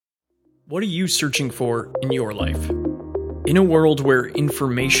What are you searching for in your life? In a world where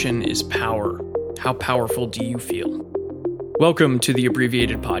information is power, how powerful do you feel? Welcome to the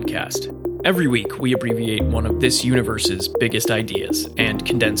Abbreviated Podcast. Every week, we abbreviate one of this universe's biggest ideas and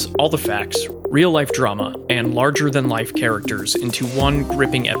condense all the facts, real-life drama, and larger-than-life characters into one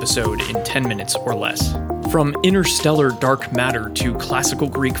gripping episode in 10 minutes or less. From interstellar dark matter to classical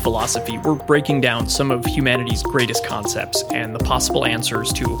Greek philosophy, we're breaking down some of humanity's greatest concepts and the possible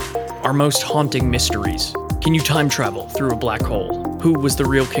answers to our most haunting mysteries. Can you time travel through a black hole? Who was the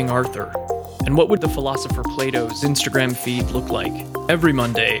real King Arthur? And what would the philosopher Plato's Instagram feed look like? Every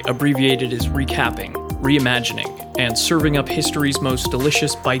Monday, Abbreviated is recapping, reimagining, and serving up history's most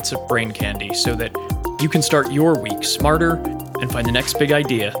delicious bites of brain candy so that you can start your week smarter and find the next big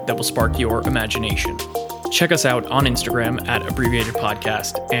idea that will spark your imagination. Check us out on Instagram at Abbreviated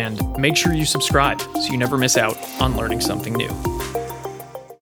Podcast and make sure you subscribe so you never miss out on learning something new.